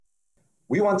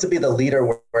We want to be the leader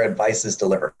where advice is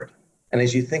delivered. And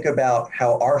as you think about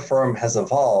how our firm has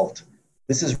evolved,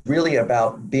 this is really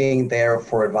about being there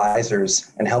for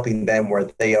advisors and helping them where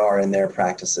they are in their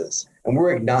practices. And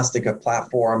we're agnostic of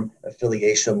platform,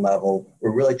 affiliation level.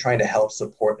 We're really trying to help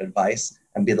support advice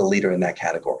and be the leader in that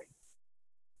category.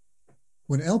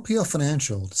 When LPL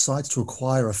Financial decides to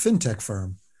acquire a fintech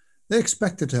firm, they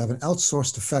expect it to have an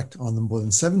outsourced effect on the more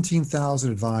than 17,000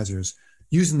 advisors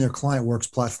using their ClientWorks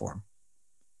platform.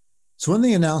 So when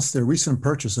they announced their recent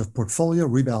purchase of portfolio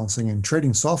rebalancing and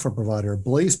trading software provider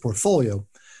Blaze Portfolio,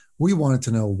 we wanted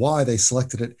to know why they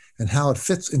selected it and how it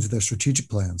fits into their strategic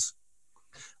plans.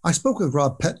 I spoke with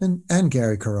Rob Pettman and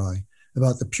Gary Karai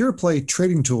about the pure play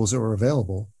trading tools that were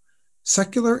available,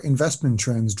 secular investment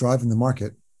trends driving the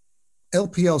market,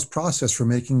 LPL's process for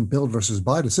making build versus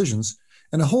buy decisions,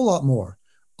 and a whole lot more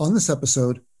on this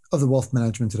episode of the Wealth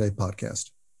Management Today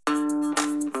podcast.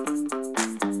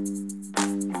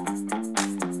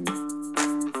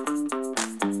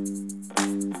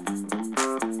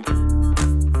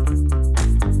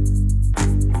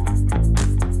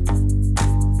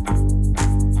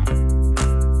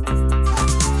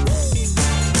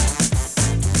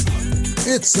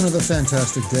 It's another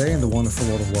fantastic day in the wonderful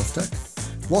world of wealth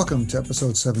tech. Welcome to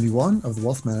episode 71 of the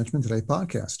Wealth Management Today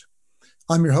podcast.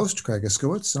 I'm your host, Craig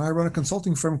Iskowitz, and I run a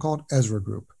consulting firm called Ezra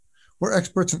Group. We're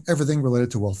experts in everything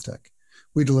related to wealth tech.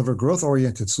 We deliver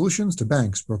growth-oriented solutions to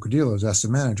banks, broker-dealers,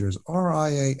 asset managers,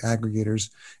 RIA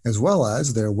aggregators, as well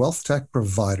as their wealth tech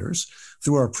providers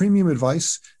through our premium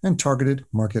advice and targeted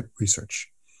market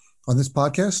research. On this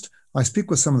podcast, I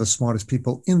speak with some of the smartest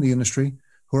people in the industry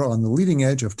who are on the leading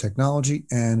edge of technology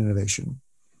and innovation.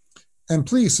 And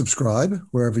please subscribe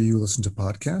wherever you listen to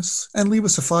podcasts and leave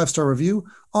us a 5-star review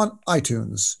on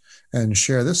iTunes and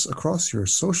share this across your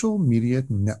social media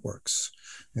networks.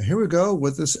 Now here we go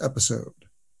with this episode.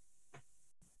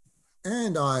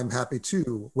 And I'm happy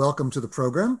to welcome to the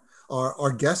program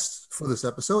our guests for this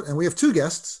episode. And we have two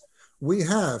guests. We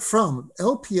have from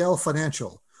LPL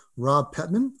Financial, Rob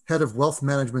Pettman, Head of Wealth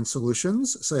Management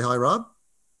Solutions. Say hi, Rob.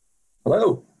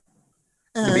 Hello.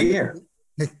 Good to be here.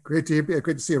 Hey, great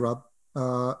to see you, Rob.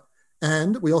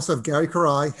 And we also have Gary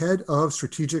Karai, Head of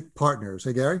Strategic Partners.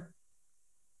 Hey, Gary.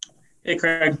 Hey,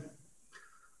 Craig.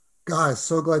 Guys,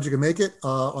 so glad you can make it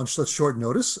on such short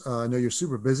notice. I know you're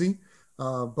super busy.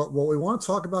 But what we want to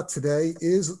talk about today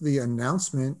is the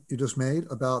announcement you just made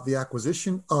about the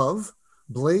acquisition of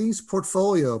Blaze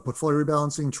Portfolio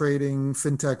rebalancing, trading,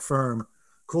 fintech firm.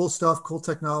 Cool stuff, cool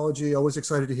technology. Always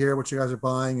excited to hear what you guys are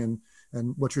buying and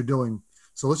what you're doing.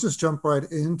 So let's just jump right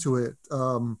into it.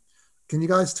 Can you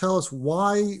guys tell us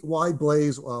why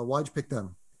Blaze? Why'd you pick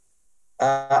them?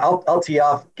 I'll tee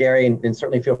off, Gary, and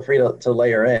certainly feel free to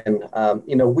layer in.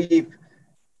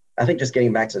 I think just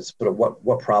getting back to sort of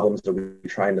what problems are we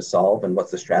trying to solve and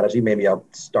what's the strategy. Maybe I'll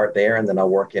start there and then I'll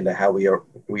work into how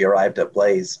we arrived at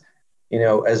Blaze.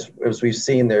 As we've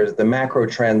seen, there's the macro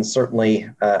trends. Certainly,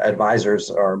 advisors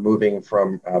are moving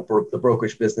from the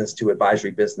brokerage business to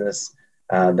advisory business.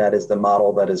 That is the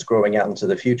model that is growing out into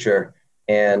the future.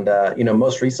 And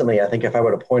most recently, I think if I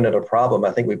were to point at a problem,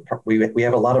 I think we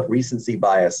have a lot of recency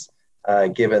bias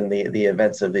given the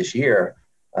events of this year.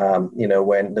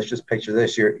 When let's just picture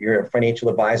this: you're a financial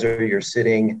advisor, you're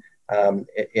sitting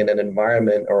in an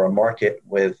environment or a market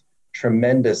with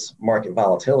tremendous market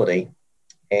volatility.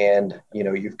 And you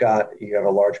have a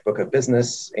large book of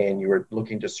business, and you are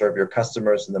looking to serve your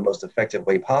customers in the most effective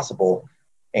way possible.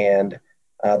 And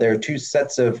there are two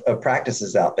sets of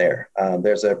practices out there.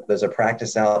 There's a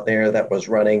practice out there that was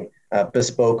running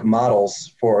bespoke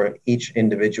models for each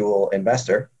individual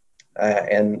investor,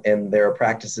 and there are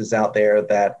practices out there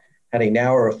that had a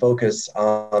narrower focus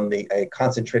on a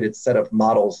concentrated set of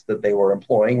models that they were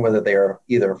employing, whether they are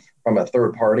either from a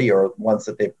third party or ones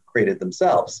that they've created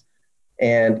themselves.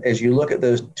 And as you look at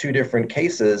those two different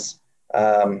cases,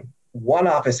 one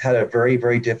office had a very,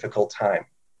 very difficult time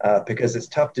because it's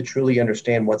tough to truly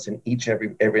understand what's in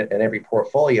every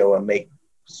portfolio and make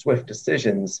swift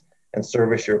decisions and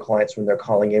service your clients when they're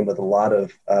calling in with a lot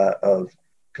of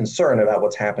concern about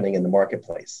what's happening in the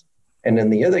marketplace. And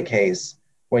in the other case,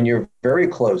 when you're very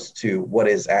close to what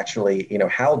is actually,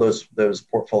 how those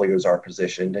portfolios are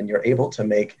positioned, and you're able to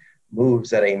make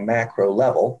moves at a macro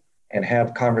level and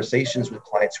have conversations with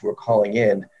clients who are calling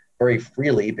in very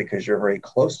freely because you're very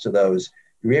close to those,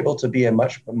 you're able to be a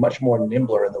much more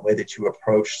nimbler in the way that you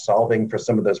approach solving for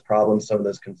some of those problems, some of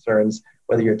those concerns,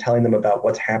 whether you're telling them about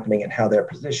what's happening and how they're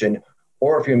positioned,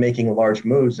 or if you're making large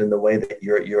moves in the way that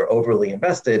you're overly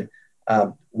invested.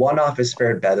 One office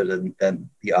fared better than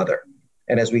the other.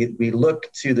 And as we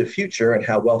look to the future and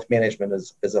how wealth management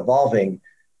is evolving,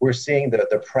 we're seeing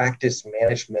the practice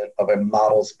management of a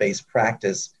models-based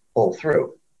practice pull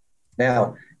through.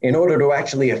 Now, in order to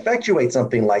actually effectuate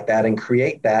something like that and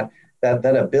create that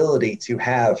ability to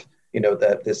have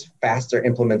this faster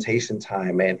implementation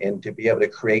time and to be able to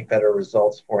create better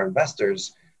results for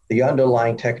investors, the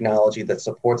underlying technology that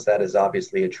supports that is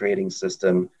obviously a trading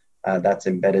system that's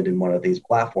embedded in one of these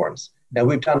platforms. Now,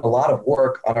 we've done a lot of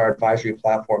work on our advisory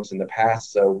platforms in the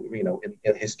past. So,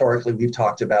 historically, we've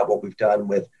talked about what we've done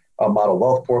with model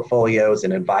wealth portfolios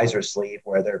and advisor sleeve,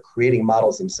 where they're creating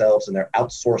models themselves and they're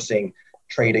outsourcing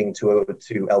trading to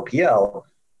LPL.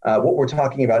 What we're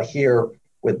talking about here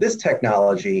with this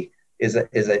technology is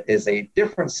a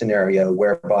different scenario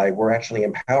whereby we're actually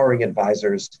empowering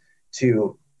advisors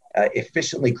to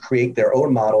efficiently create their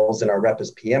own models in our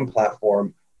Repus PM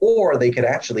platform, or they could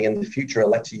actually in the future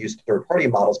elect to use third-party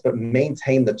models, but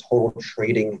maintain the total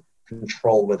trading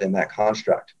control within that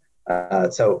construct.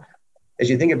 So as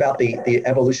you think about the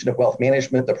evolution of wealth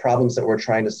management, the problems that we're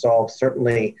trying to solve,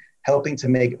 certainly helping to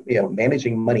make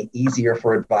managing money easier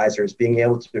for advisors, being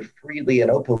able to freely and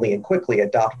openly and quickly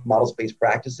adopt models-based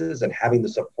practices and having the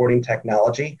supporting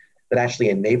technology that actually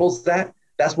enables that.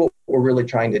 That's what we're really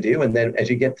trying to do. And then as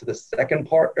you get to the second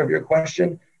part of your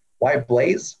question, why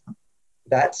Blaze?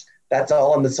 That's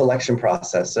all in the selection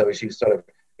process. So as you sort of,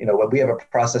 we have a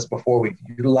process before, we've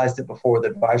utilized it before the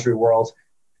advisory world.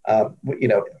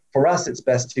 For us, it's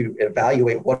best to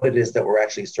evaluate what it is that we're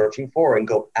actually searching for and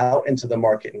go out into the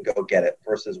market and go get it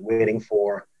versus waiting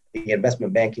for the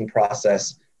investment banking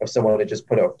process of someone to just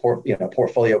put a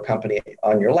portfolio company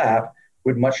on your lap.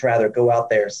 We'd much rather go out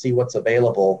there, see what's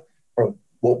available from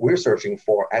what we're searching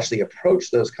for, actually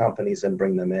approach those companies and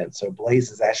bring them in. So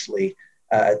Blaze is actually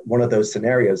one of those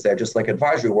scenarios there, just like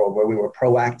advisory world, where we were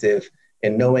proactive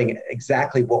in knowing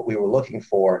exactly what we were looking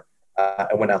for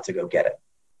and went out to go get it.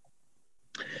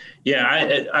 Yeah,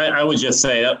 I would just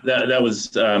say that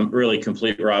was really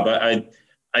complete, Rob.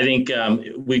 I think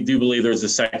we do believe there's a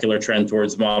secular trend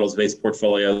towards models-based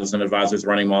portfolios and advisors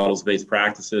running models-based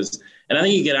practices. And I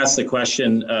think you get asked the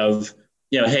question of,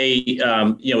 hey,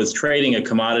 is trading a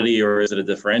commodity or is it a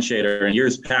differentiator? In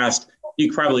years past, you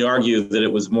could probably argue that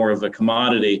it was more of a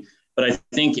commodity. But I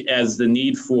think as the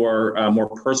need for more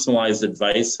personalized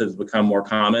advice has become more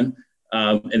common,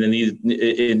 and the need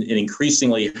in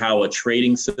increasingly how a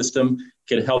trading system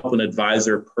can help an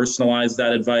advisor personalize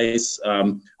that advice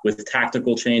with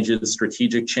tactical changes,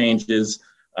 strategic changes,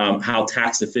 how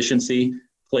tax efficiency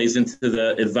plays into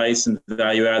the advice and the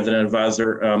value add that an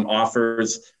advisor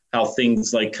offers, how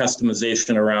things like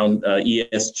customization around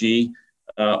ESG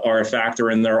are a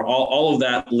factor in there. All of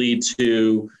that lead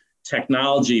to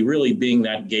technology really being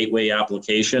that gateway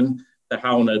application to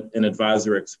how an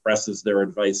advisor expresses their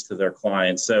advice to their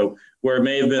clients. So where it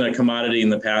may have been a commodity in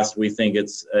the past, we think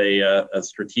it's a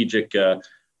strategic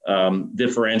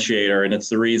differentiator. And it's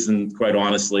the reason, quite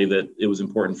honestly, that it was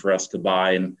important for us to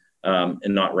buy and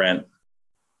not rent.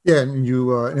 Yeah, and and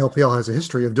LPL has a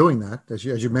history of doing that, as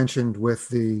you mentioned, with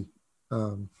the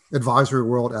Advisory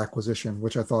World acquisition,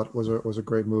 which I thought was a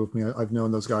great move. I mean, I've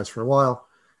known those guys for a while,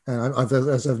 and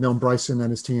I've known Bryson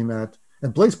and his team at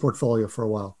Blaze Portfolio for a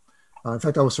while. In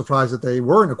fact, I was surprised that they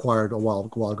weren't acquired a while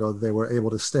ago. They were able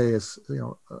to stay as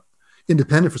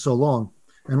independent for so long.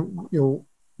 And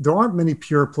there aren't many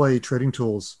pure play trading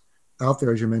tools out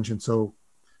there, as you mentioned. So,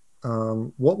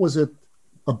 what was it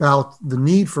about the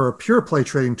need for a pure play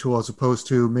trading tool as opposed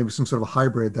to maybe some sort of a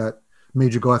hybrid that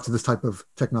made you go after this type of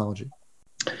technology?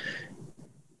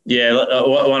 Yeah,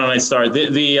 why don't I start?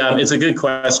 It's a good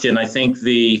question. I think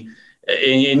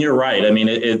and you're right. I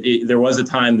mean, there was a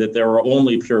time that there were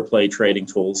only pure play trading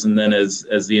tools. And then as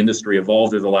the industry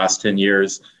evolved over the last 10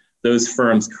 years, those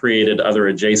firms created other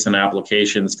adjacent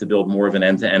applications to build more of an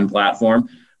end-to-end platform.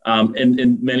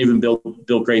 And many of them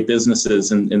built great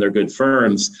businesses and they're good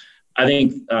firms. I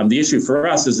think the issue for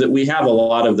us is that we have a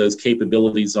lot of those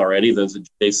capabilities already, those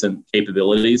adjacent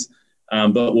capabilities.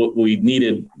 But what we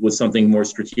needed was something more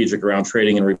strategic around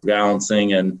trading and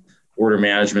rebalancing and order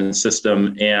management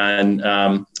system. And,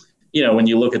 when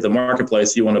you look at the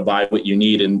marketplace, you want to buy what you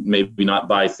need and maybe not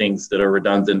buy things that are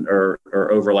redundant or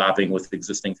overlapping with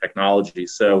existing technology.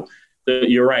 So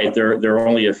you're right. There are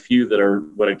only a few that are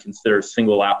what I consider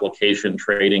single application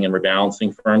trading and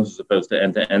rebalancing firms as opposed to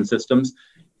end-to-end systems.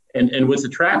 And what's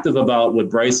attractive about what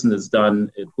Bryson has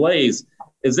done at Blaze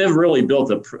is they've really built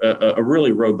a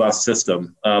really robust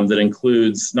system that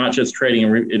includes not just trading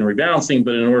and rebalancing,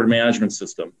 but an order management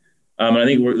system. And I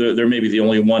think they're maybe the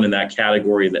only one in that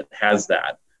category that has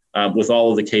that, with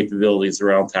all of the capabilities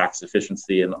around tax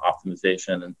efficiency and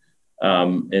optimization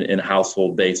and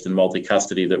household-based and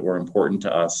multi-custody that were important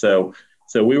to us. So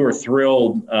So we were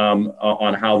thrilled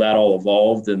on how that all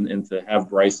evolved, and to have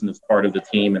Bryson as part of the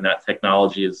team, and that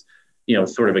technology is,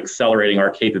 sort of accelerating our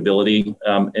capability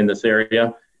in this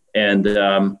area. And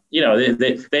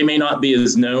they may not be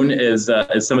as known as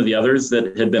some of the others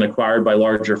that had been acquired by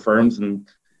larger firms, and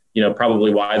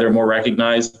probably why they're more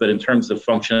recognized. But in terms of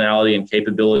functionality and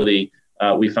capability,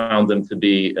 we found them to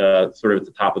be sort of at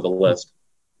the top of the list.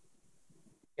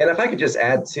 And if I could just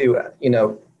add to,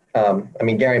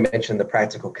 Gary mentioned the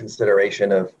practical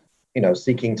consideration of,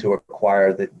 seeking to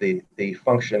acquire the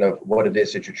function of what it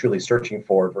is that you're truly searching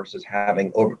for versus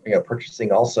having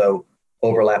purchasing also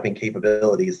overlapping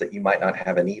capabilities that you might not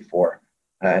have a need for.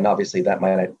 And obviously that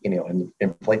might,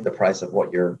 inflate the price of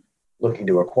what you're looking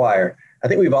to acquire. I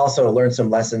think we've also learned some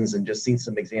lessons and just seen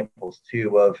some examples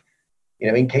too of,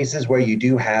 in cases where you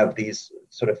do have these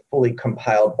sort of fully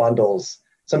compiled bundles,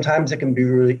 sometimes it can be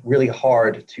really, really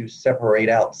hard to separate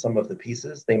out some of the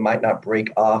pieces. They might not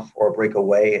break off or break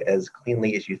away as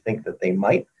cleanly as you think that they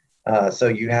might. So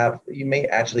you may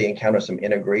actually encounter some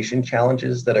integration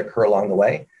challenges that occur along the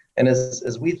way. And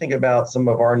as we think about some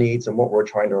of our needs and what we're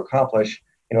trying to accomplish,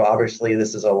 obviously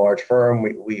this is a large firm.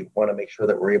 We want to make sure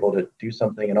that we're able to do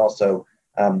something and also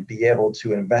be able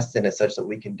to invest in it such that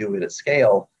we can do it at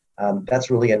scale. That's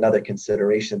really another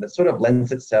consideration that sort of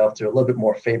lends itself to a little bit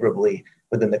more favorably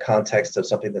within the context of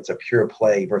something that's a pure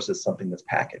play versus something that's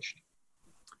packaged.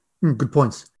 Good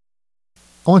points.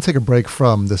 I want to take a break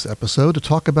from this episode to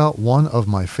talk about one of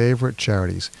my favorite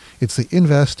charities. It's the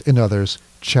Invest in Others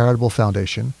Charitable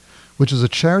Foundation, which is a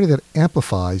charity that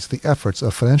amplifies the efforts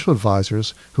of financial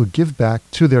advisors who give back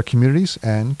to their communities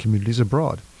and communities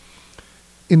abroad.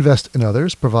 Invest in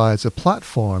Others provides a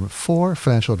platform for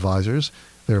financial advisors,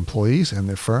 their employees, and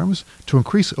their firms to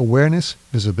increase awareness,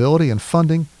 visibility, and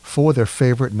funding for their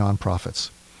favorite nonprofits.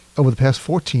 Over the past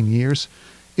 14 years,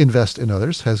 Invest in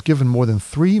Others has given more than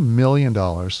 $3 million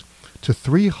to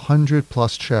 300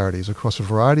 plus charities across a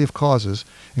variety of causes,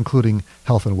 including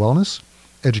health and wellness,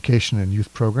 education and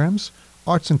youth programs,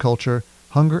 arts and culture,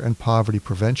 hunger and poverty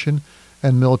prevention,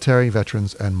 and military,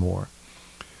 veterans, and more.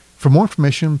 For more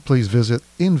information, please visit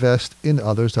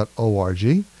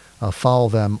investinothers.org. Follow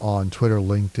them on Twitter,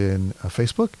 LinkedIn,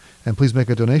 Facebook, and please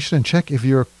make a donation and check if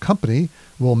your company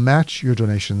will match your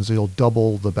donations. You'll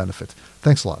double the benefit.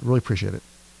 Thanks a lot. Really appreciate it.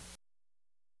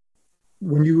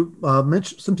 When you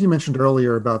mentioned something you mentioned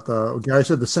earlier about Gary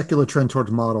said the secular trend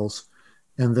towards models,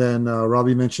 and then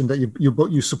Robbie mentioned that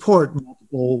you support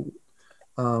multiple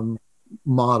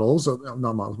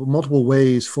multiple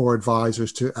ways for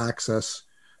advisors to access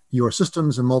your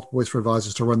systems and multiple ways for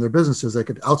advisors to run their businesses. They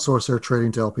could outsource their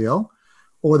trading to LPL,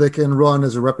 or they can run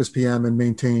as a rep as PM and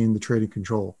maintain the trading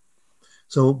control.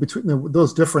 So between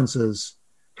those differences,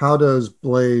 how does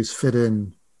Blaze fit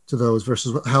in to those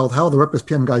versus how the rep as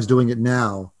PM guy's doing it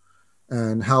now,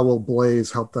 and how will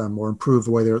Blaze help them or improve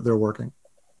the way they're working?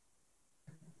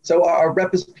 So our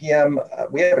rep as PM,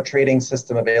 we have a trading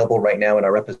system available right now in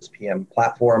our rep as PM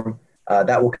platform.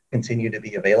 That will continue to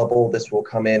be available. This will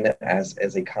come in as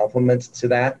a complement to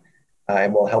that,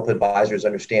 and will help advisors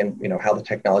understand, how the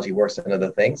technology works and other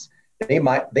things. They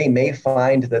may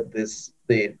find that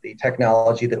the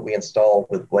technology that we install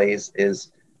with Blaze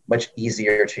is much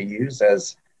easier to use.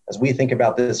 As we think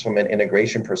about this from an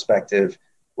integration perspective,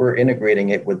 we're integrating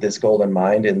it with this goal in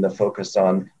mind, and the focus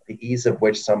on the ease of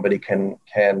which somebody can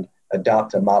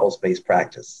adopt a models-based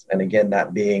practice. And again,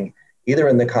 that being either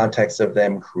in the context of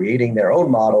them creating their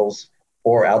own models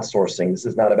or outsourcing. This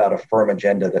is not about a firm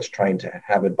agenda that's trying to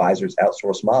have advisors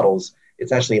outsource models.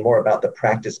 It's actually more about the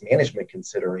practice management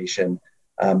consideration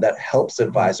that helps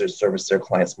advisors service their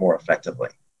clients more effectively.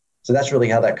 So that's really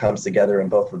how that comes together in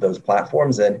both of those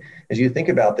platforms. And as you think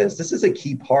about this is a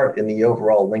key part in the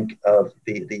overall link of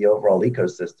the overall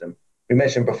ecosystem. We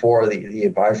mentioned before the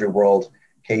advisory world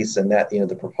case, and that,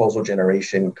 the proposal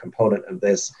generation component of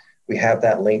this. We have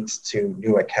that linked to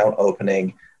new account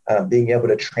opening, being able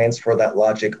to transfer that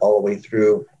logic all the way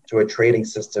through to a trading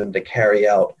system to carry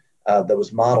out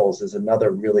those models is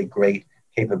another really great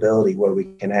capability where we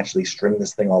can actually string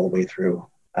this thing all the way through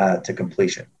to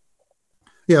completion.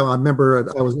 Yeah, I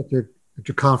remember I was at your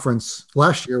conference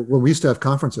last year when we used to have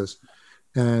conferences.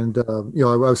 And,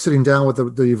 I was sitting down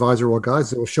with the advisor world guys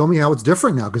that will show me how it's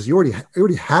different now, because you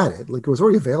already had it. Like, it was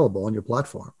already available on your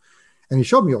platform. And he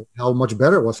showed me how much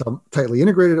better it was, how tightly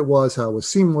integrated it was, how it was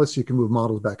seamless. You can move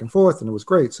models back and forth, and it was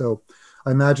great. So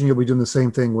I imagine you'll be doing the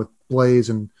same thing with Blaze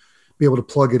and be able to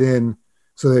plug it in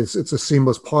so that it's a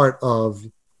seamless part of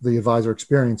the advisor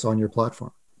experience on your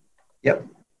platform. Yep.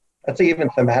 I'd say even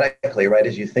thematically, right,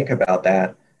 as you think about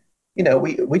that,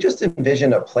 we just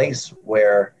envision a place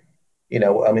where,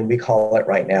 I mean, we call it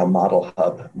right now Model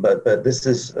Hub, but this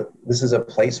is a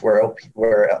place where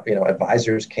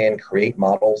advisors can create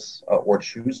models or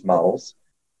choose models,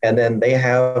 and then they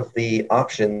have the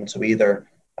option to either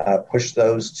push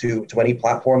those to any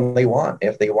platform they want.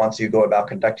 If they want to go about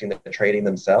conducting the trading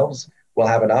themselves, we'll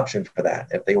have an option for that.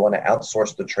 If they want to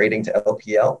outsource the trading to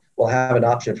LPL, we'll have an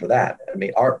option for that. I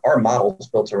mean, our model is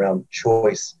built around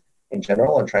choice in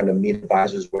general and trying to meet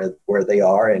advisors where they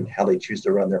are and how they choose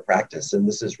to run their practice. And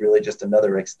this is really just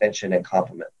another extension and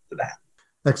complement to that.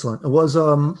 Excellent.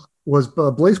 Was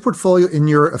Blaze Portfolio in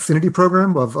your affinity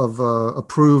program of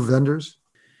approved vendors?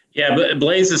 Yeah, but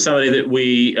Blaze is somebody that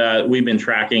we've been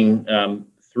tracking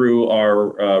through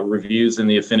our reviews in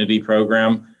the affinity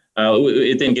program.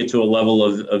 It didn't get to a level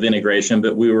of integration,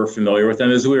 but we were familiar with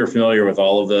them as we were familiar with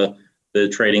all of the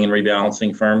trading and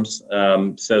rebalancing firms.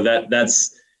 So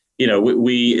that's,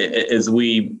 we as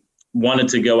we wanted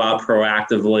to go out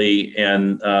proactively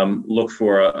and look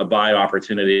for a buy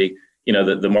opportunity,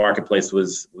 the marketplace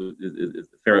was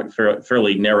a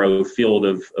fairly narrow field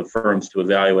of firms to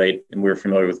evaluate, and we were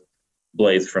familiar with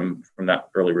Blaze from that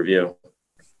early review.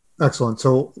 Excellent.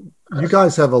 So you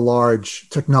guys have a large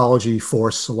technology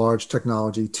force, a large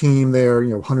technology team there,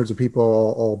 hundreds of people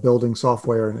all building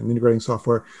software and integrating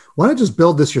software. Why not just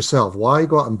build this yourself? Why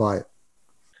go out and buy it?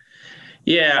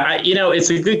 Yeah,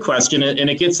 it's a good question, and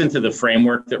it gets into the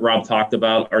framework that Rob talked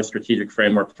about, our strategic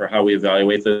framework for how we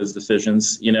evaluate those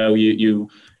decisions. You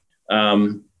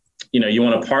want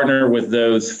to partner with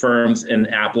those firms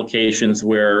and applications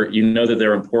where that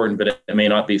they're important, but it may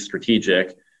not be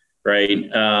strategic, right?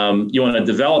 You want to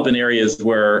develop in areas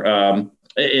where, and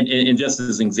just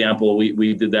as an example,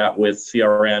 we did that with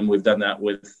CRM. We've done that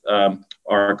with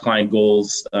our client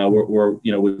goals.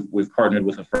 We've partnered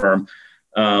with a firm.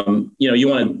 You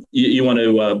want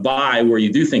to buy where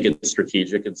you do think it's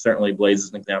strategic, and certainly Blaze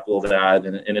is an example of that.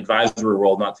 In an advisory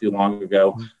role not too long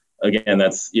ago, again,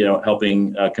 that's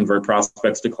helping convert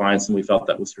prospects to clients, and we felt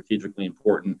that was strategically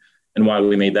important, and why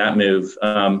we made that move.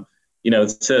 So then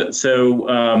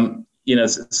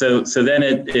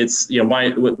it's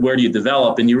where do you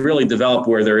develop, and you really develop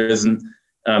where there isn't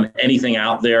anything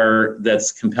out there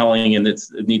that's compelling and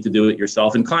it's need to do it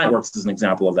yourself. And ClientWorks is an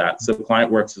example of that. So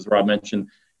ClientWorks, as Rob mentioned,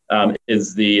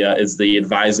 is the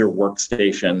advisor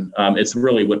workstation. It's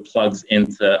really what plugs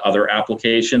into other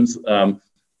applications,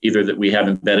 either that we have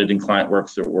embedded in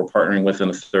ClientWorks or we're partnering with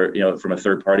from a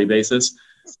third party basis.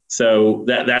 So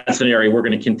that's an area we're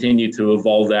going to continue to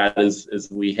evolve that as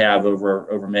we have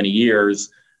over many years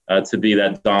to be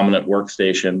that dominant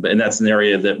workstation. And that's an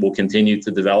area that we'll continue to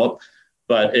develop.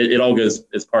 But it all goes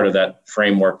as part of that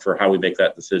framework for how we make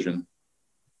that decision.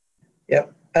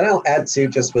 Yep. And I'll add to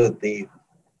just with the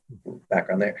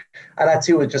background there. I'd add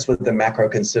to just with the macro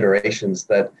considerations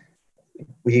that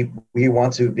we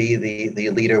want to be the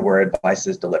leader where advice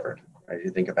is delivered. Right? You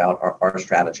think about our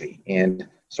strategy. And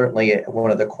certainly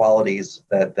one of the qualities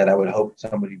that I would hope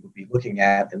somebody would be looking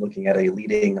at a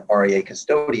leading RIA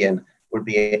custodian would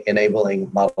be enabling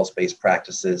models-based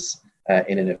practices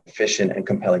in an efficient and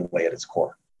compelling way at its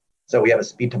core. So we have a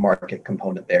speed to market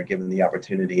component there, given the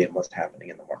opportunity and what's happening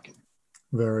in the market.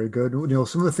 Very good.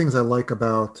 Some of the things I like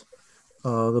about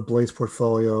the Blaze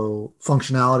Portfolio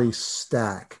functionality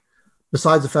stack,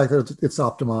 besides the fact that it's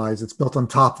optimized, it's built on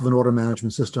top of an order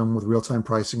management system with real-time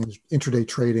pricing and intraday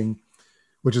trading,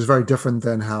 which is very different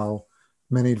than how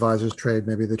many advisors trade.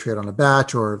 Maybe they trade on a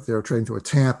batch, or they're trading through a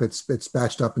TAMP. It's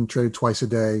batched up and traded twice a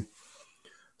day.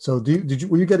 So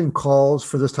were you getting calls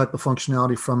for this type of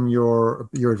functionality from your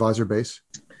advisor base?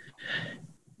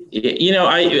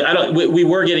 We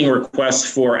were getting requests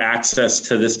for access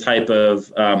to this type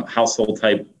of household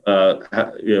type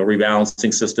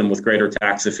rebalancing system with greater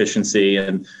tax efficiency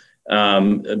and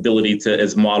ability to,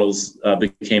 as models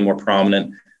became more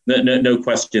prominent. No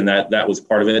question that was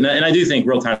part of it. And I do think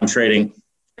real-time trading,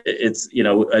 it's,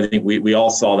 I think we all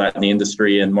saw that in the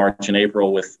industry in March and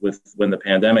April with when the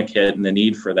pandemic hit and the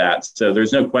need for that. So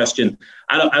there's no question.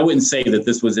 I wouldn't say that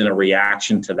this was in a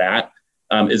reaction to that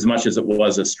as much as it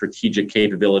was a strategic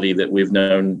capability that we've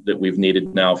known that we've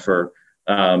needed now for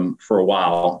a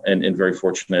while, and very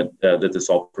fortunate that this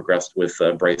all progressed with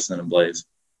Brayson and Blaze.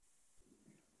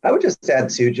 I would just add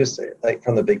to, just like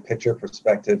from the big picture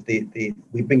perspective,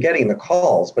 we've been getting the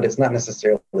calls, but it's not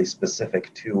necessarily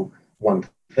specific to one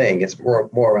thing. It's more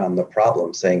around the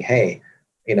problem, saying, hey,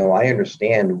 I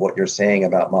understand what you're saying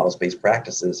about models-based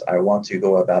practices. I want to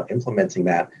go about implementing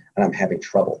that, and I'm having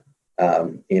trouble.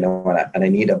 And I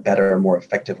need a better, more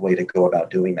effective way to go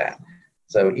about doing that.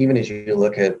 So even as you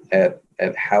look at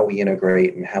how we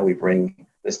integrate and how we bring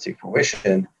this to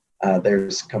fruition,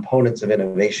 There's components of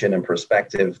innovation and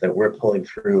perspective that we're pulling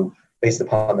through based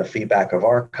upon the feedback of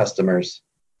our customers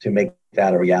to make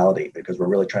that a reality, because we're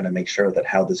really trying to make sure that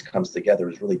how this comes together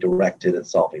is really directed at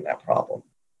solving that problem.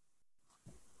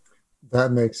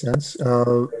 That makes sense.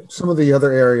 Some of the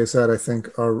other areas that I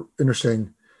think are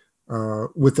interesting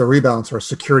with the rebalance are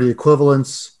security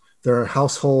equivalence, their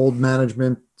household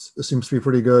management seems to be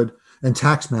pretty good, and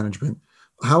tax management.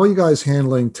 How are you guys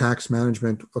handling tax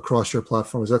management across your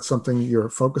platform? Is that something you're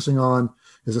focusing on?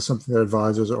 Is this something that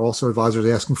advisors are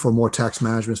asking for more tax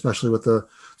management, especially with the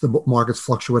markets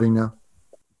fluctuating now?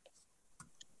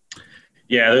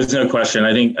 Yeah, there's no question.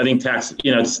 I think tax,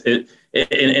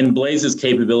 and Blaze's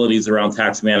capabilities around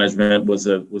tax management was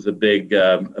a big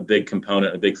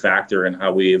component, a big factor in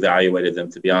how we evaluated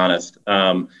them, to be honest.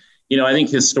 I think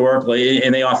historically,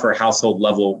 and they offer household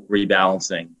level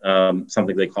rebalancing,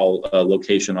 something they call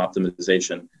location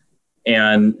optimization.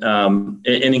 And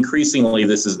increasingly,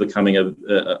 this is becoming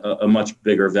a much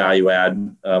bigger value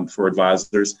add for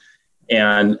advisors.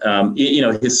 And,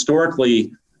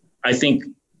 historically, I think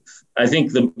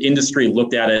the industry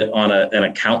looked at it on an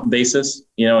account basis,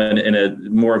 in a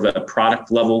more of a product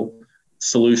level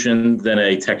solution than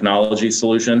a technology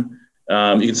solution.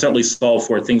 You can certainly solve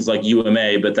for things like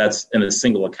UMA, but that's in a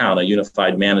single account, a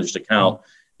unified managed account.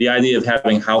 The idea of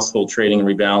having household trading and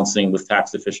rebalancing with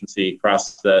tax efficiency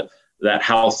across that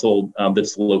household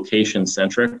that's location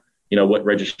centric, what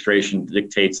registration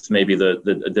dictates maybe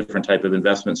the different type of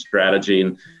investment strategy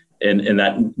and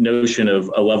that notion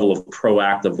of a level of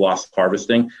proactive loss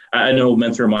harvesting. I know a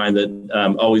mentor of mine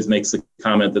that always makes the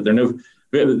comment that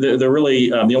they're really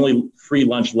the only free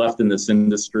lunch left in this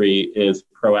industry is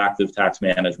proactive tax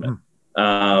management.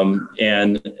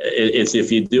 And it's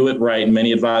if you do it right, and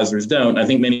many advisors don't. I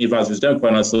think many advisors don't,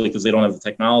 quite honestly, because they don't have the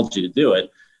technology to do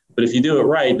it. But if you do it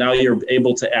right, now you're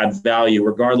able to add value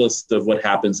regardless of what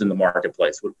happens in the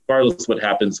marketplace, regardless of what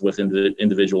happens with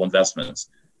individual investments.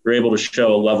 You're able to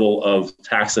show a level of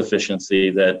tax efficiency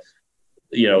that,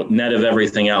 net of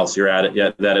everything else,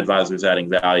 that advisor's adding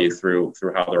value through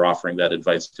how they're offering that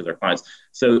advice to their clients.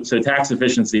 So tax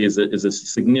efficiency is a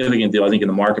significant deal, I think, in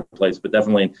the marketplace, but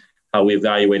definitely how we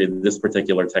evaluated this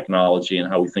particular technology and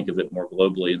how we think of it more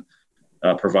globally,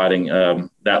 providing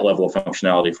that level of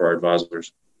functionality for our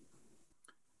advisors.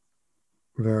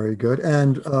 Very good.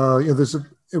 And there's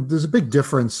a big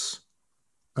difference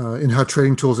in how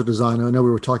trading tools are designed. I know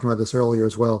we were talking about this earlier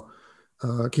as well.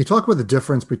 Can you talk about the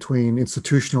difference between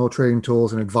institutional trading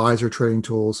tools and advisor trading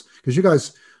tools?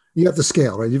 Because you have the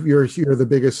scale, right? You're the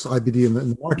biggest IBD in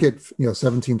the market,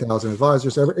 17,000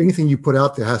 advisors. Anything you put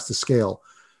out there has to scale.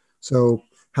 So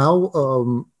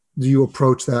how do you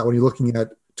approach that when you're looking at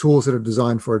tools that are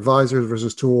designed for advisors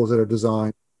versus tools that are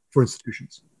designed for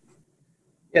institutions?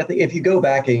 Yeah, I think if you go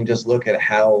back and you just look at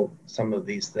how some of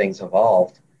these things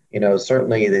evolved,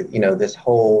 certainly this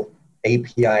whole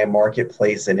API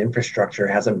marketplace and infrastructure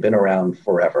hasn't been around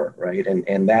forever, right?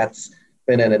 And that's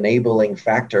been an enabling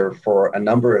factor for a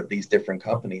number of these different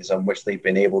companies on which they've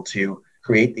been able to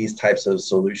create these types of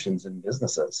solutions and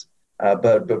businesses.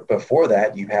 But before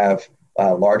that, you have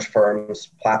large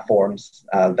firms, platforms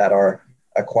that are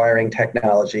acquiring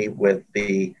technology with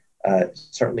the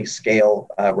certainly scale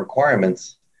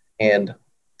requirements. And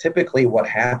typically what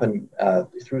happened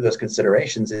through those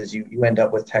considerations is you end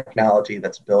up with technology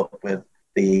that's built with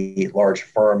the large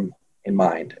firm in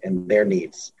mind and their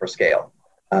needs for scale,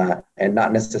 and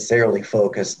not necessarily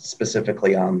focused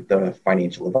specifically on the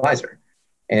financial advisor.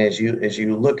 And as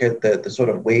you look at the sort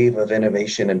of wave of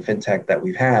innovation in fintech that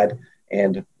we've had,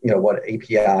 and what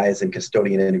APIs and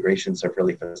custodian integrations have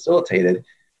really facilitated,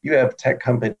 you have tech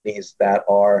companies that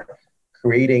are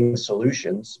creating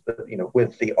solutions,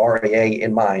 with the RIA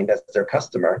in mind as their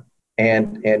customer,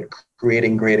 and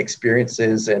creating great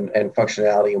experiences and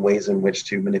functionality and ways in which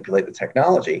to manipulate the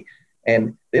technology.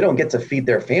 And they don't get to feed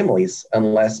their families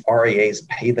unless RIAs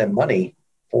pay them money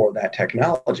for that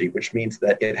technology, which means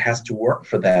that it has to work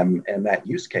for them in that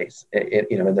use case,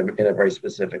 in a very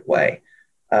specific way.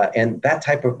 And that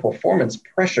type of performance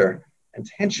pressure and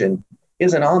tension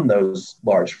isn't on those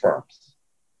large firms.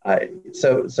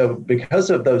 So because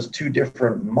of those two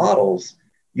different models,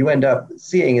 you end up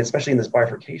seeing, especially in this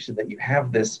bifurcation, that you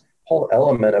have this whole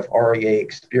element of RIA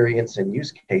experience and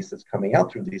use cases coming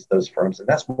out through those firms. And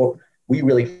that's what we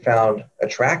really found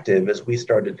attractive as we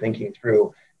started thinking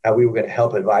through how we were going to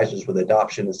help advisors with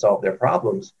adoption and solve their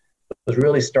problems. It was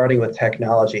really starting with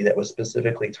technology that was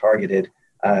specifically targeted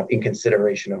in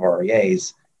consideration of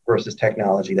RIAs versus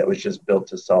technology that was just built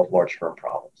to solve large firm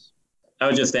problems. I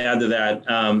would just add to that,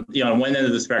 on one end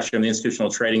of the spectrum, the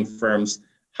institutional trading firms,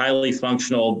 highly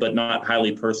functional, but not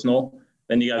highly personal.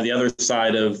 Then you have the other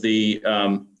side of the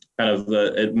kind of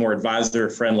the more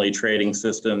advisor-friendly trading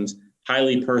systems,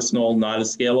 highly personal, not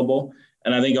as scalable.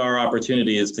 And I think our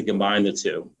opportunity is to combine the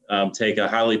two. Take a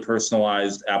highly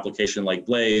personalized application like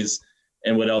Blaze,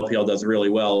 and what LPL does really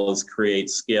well is create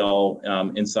scale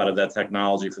inside of that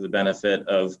technology for the benefit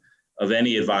of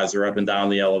any advisor up and down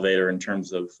the elevator in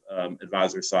terms of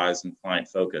advisor size and client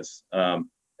focus.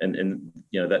 And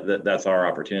that's our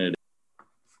opportunity.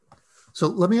 So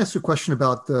let me ask you a question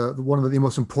about one of the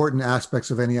most important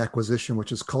aspects of any acquisition,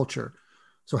 which is culture.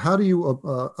 So how do you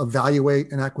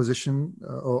evaluate an acquisition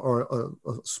or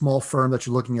a small firm that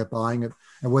you're looking at buying it,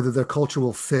 and whether their culture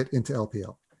will fit into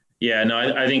LPL? Yeah, no,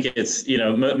 I think it's,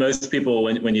 most people,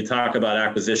 when you talk about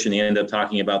acquisition, you end up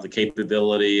talking about the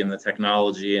capability and the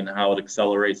technology and how it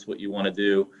accelerates what you want to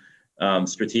do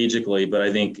strategically. But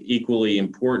I think equally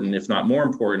important, if not more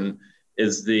important,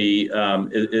 is the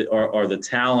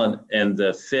talent and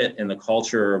the fit and the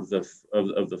culture of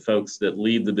the folks that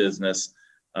lead the business,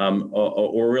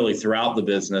 or really throughout the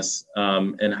business,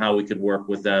 and how we could work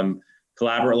with them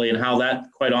collaboratively, and how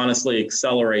that, quite honestly,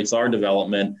 accelerates our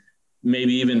development,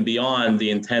 maybe even beyond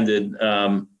the intended,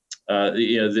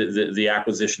 the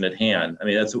acquisition at hand. I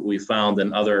mean, that's what we found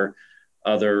in other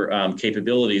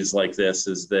capabilities like this,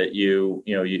 is that you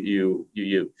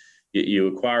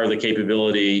acquire the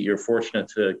capability, you're fortunate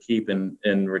to keep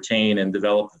and retain and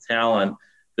develop the talent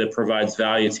that provides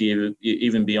value to you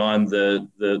even beyond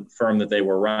the firm that they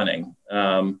were running.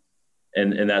 And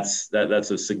that's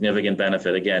a significant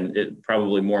benefit. Again, it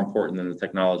probably more important than the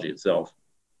technology itself.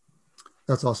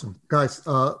 That's awesome. Guys,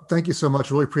 thank you so much.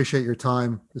 Really appreciate your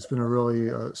time. It's been a really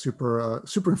super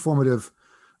informative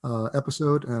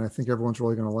episode, and I think everyone's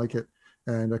really going to like it.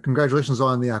 And congratulations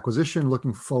on the acquisition.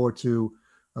 Looking forward to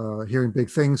hearing big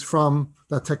things from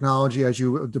that technology as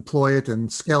you deploy it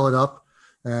and scale it up,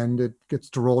 and it gets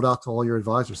to roll out to all your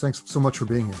advisors. Thanks so much for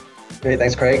being here. Great.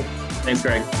 Thanks, Craig. Thanks,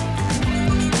 Craig.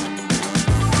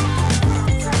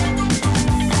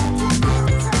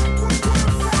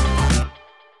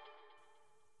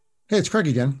 Hey, it's Craig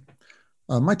again.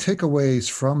 My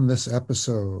takeaways from this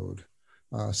episode.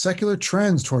 Secular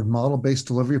trends toward model-based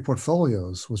delivery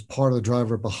portfolios was part of the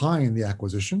driver behind the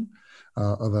acquisition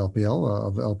of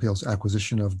LPL's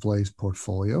acquisition of Blaze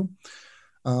portfolio.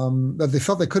 That they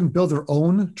felt they couldn't build their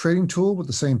own trading tool with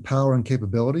the same power and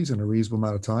capabilities in a reasonable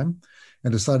amount of time,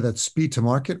 and decided that speed to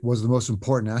market was the most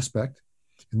important aspect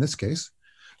in this case.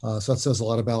 So that says a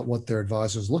lot about what their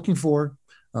advisors are looking for,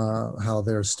 how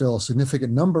there's still a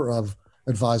significant number of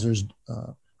advisors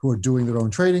who are doing their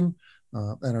own trading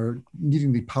and are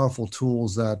needing the powerful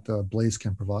tools that Blaze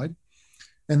can provide,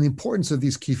 and the importance of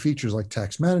these key features like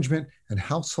tax management and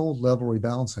household level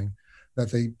rebalancing that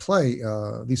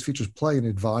these features play in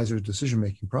advisors'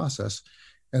 decision-making process,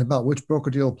 and about which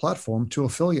broker-dealer platform to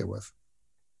affiliate with.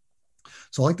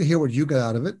 So I'd like to hear what you got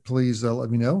out of it. Please let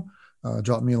me know.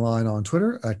 Drop me a line on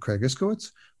Twitter at Craig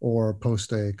Iskowitz, or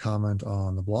post a comment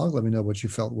on the blog. Let me know what you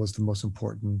felt was the most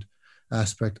important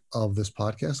aspect of this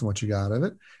podcast and what you got out of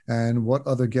it, and what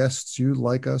other guests you'd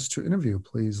like us to interview.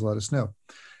 Please let us know.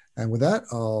 And with that,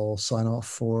 I'll sign off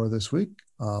for this week.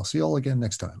 I'll see you all again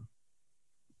next time.